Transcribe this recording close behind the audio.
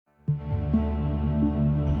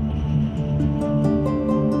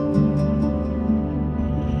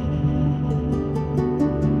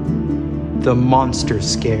The Monster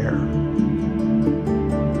Scare.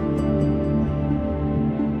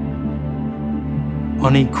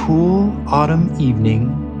 On a cool autumn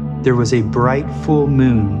evening, there was a bright full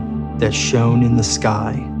moon that shone in the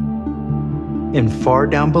sky. And far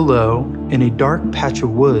down below, in a dark patch of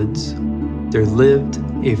woods, there lived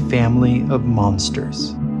a family of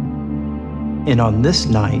monsters. And on this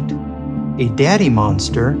night, a daddy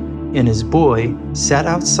monster and his boy sat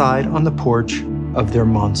outside on the porch of their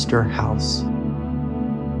monster house.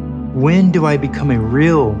 "When do I become a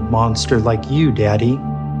real monster like you, Daddy?"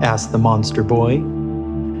 asked the monster boy.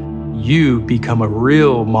 "You become a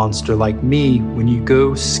real monster like me when you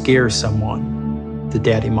go scare someone," the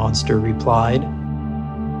daddy monster replied.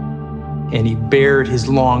 And he bared his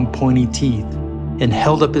long pointy teeth and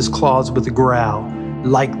held up his claws with a growl,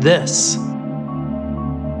 like this.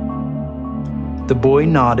 The boy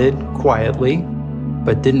nodded quietly,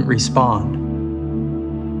 but didn't respond.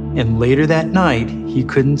 And later that night, he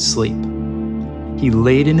couldn't sleep. He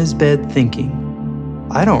laid in his bed thinking,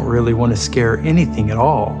 "I don't really want to scare anything at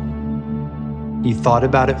all." He thought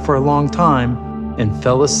about it for a long time and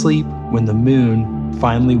fell asleep when the moon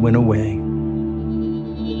finally went away.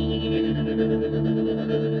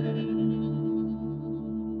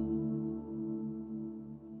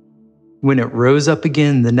 When it rose up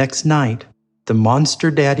again the next night, the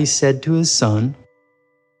monster daddy said to his son,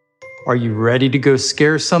 "Are you ready to go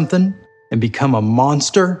scare something and become a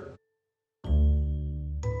monster?"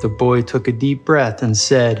 The boy took a deep breath and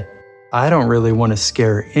said, "I don't really want to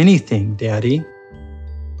scare anything, Daddy."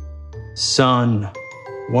 "Son,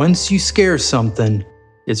 once you scare something,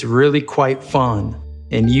 it's really quite fun,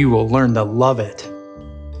 and you will learn to love it,"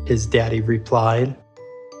 his daddy replied.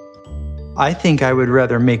 "I think I would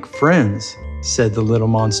rather make friends," said the little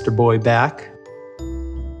monster boy back.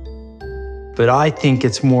 "But I think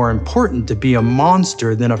it's more important to be a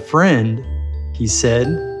monster than a friend," he said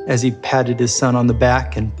as he patted his son on the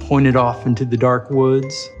back and pointed off into the dark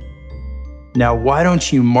woods. "Now why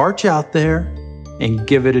don't you march out there and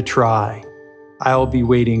give it a try? I'll be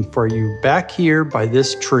waiting for you back here by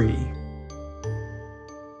this tree."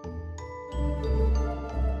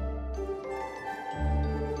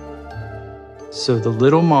 So the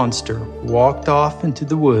little monster walked off into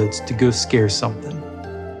the woods to go scare something.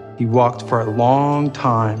 He walked for a long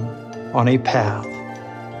time on a path,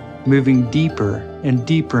 moving deeper and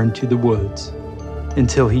deeper into the woods,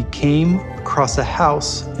 until he came across a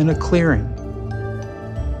house in a clearing.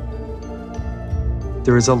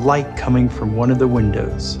 There was a light coming from one of the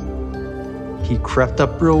windows. He crept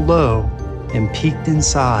up real low and peeked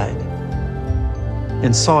inside,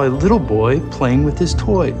 and saw a little boy playing with his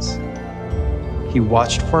toys. He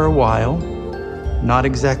watched for a while, not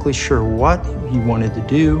exactly sure what he wanted to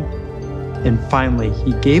do, and finally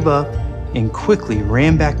he gave up and quickly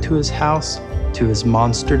ran back to his house to his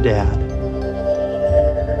monster dad.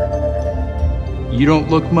 "You don't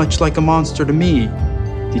look much like a monster to me.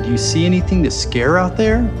 Did you see anything to scare out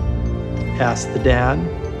there?" asked the dad.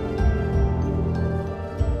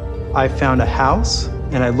 "I found a house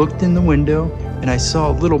and I looked in the window and I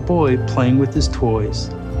saw a little boy playing with his toys,"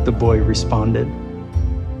 the boy responded.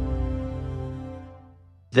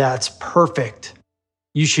 "That's perfect.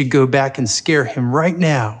 You should go back and scare him right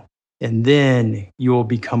now, and then you will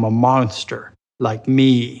become a monster like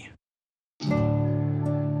me."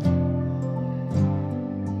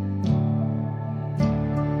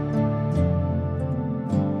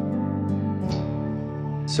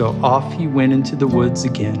 So off he went into the woods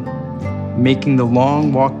again, making the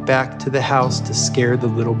long walk back to the house to scare the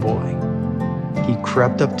little boy. He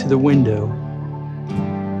crept up to the window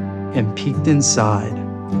and peeked inside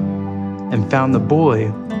and found the boy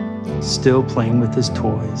still playing with his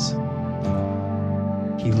toys.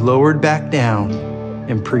 He lowered back down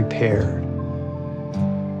and prepared.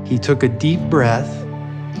 He took a deep breath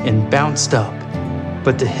and bounced up,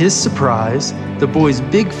 but to his surprise, the boy's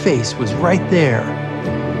big face was right there,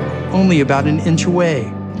 only about an inch away,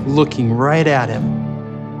 looking right at him.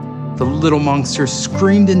 The little monster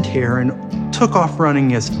screamed in terror and took off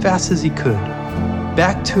running as fast as he could,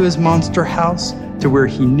 back to his monster house to where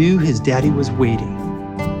he knew his daddy was waiting.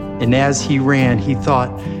 And as he ran, he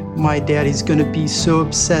thought, "My daddy's gonna be so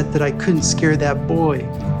upset that I couldn't scare that boy.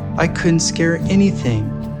 I couldn't scare anything.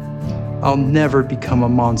 I'll never become a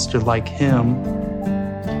monster like him."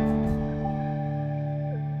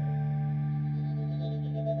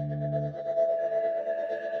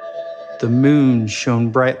 The moon shone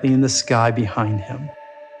brightly in the sky behind him,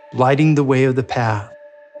 lighting the way of the path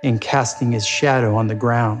and casting his shadow on the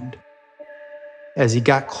ground. As he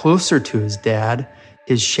got closer to his dad,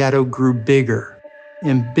 his shadow grew bigger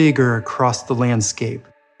and bigger across the landscape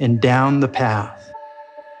and down the path.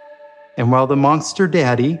 And while the monster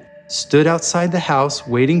daddy stood outside the house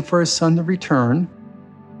waiting for his son to return,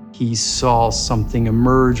 he saw something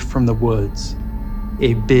emerge from the woods.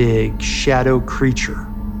 A big shadow creature,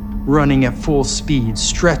 running at full speed,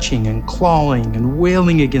 stretching and clawing and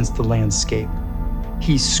wailing against the landscape.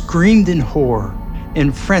 He screamed in horror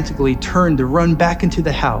and frantically turned to run back into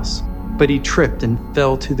the house, but he tripped and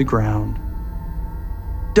fell to the ground.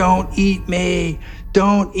 "Don't eat me!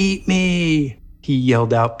 Don't eat me!" he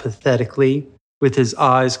yelled out pathetically, with his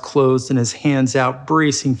eyes closed and his hands out,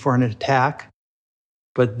 bracing for an attack.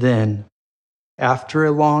 But then, after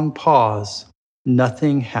a long pause,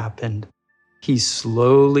 nothing happened. He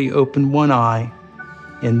slowly opened one eye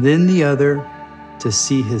and then the other to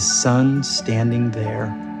see his son standing there,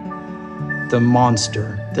 the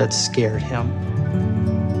monster that scared him.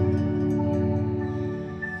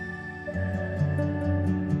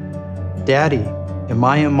 "Daddy, am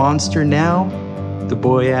I a monster now?" the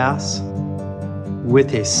boy asked.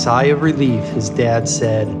 With a sigh of relief, his dad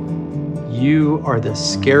said, "You are the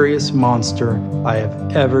scariest monster I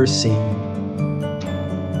have ever seen."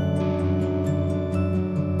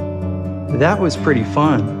 "That was pretty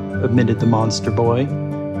fun," admitted the monster boy.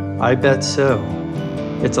 "I bet so.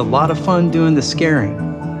 It's a lot of fun doing the scaring,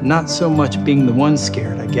 not so much being the one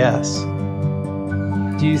scared, I guess."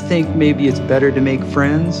 "Do you think maybe it's better to make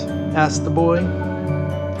friends?" asked the boy.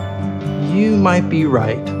 "You might be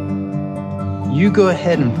right. You go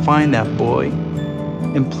ahead and find that boy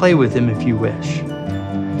and play with him if you wish."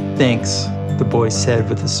 "Thanks," the boy said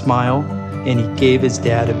with a smile, and he gave his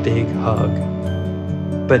dad a big hug.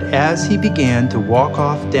 But as he began to walk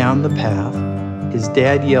off down the path, his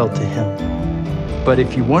dad yelled to him, "But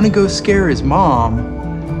if you want to go scare his mom,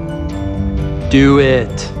 do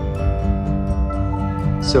it."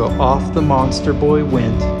 So off the monster boy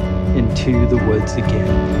went into the woods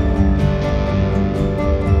again.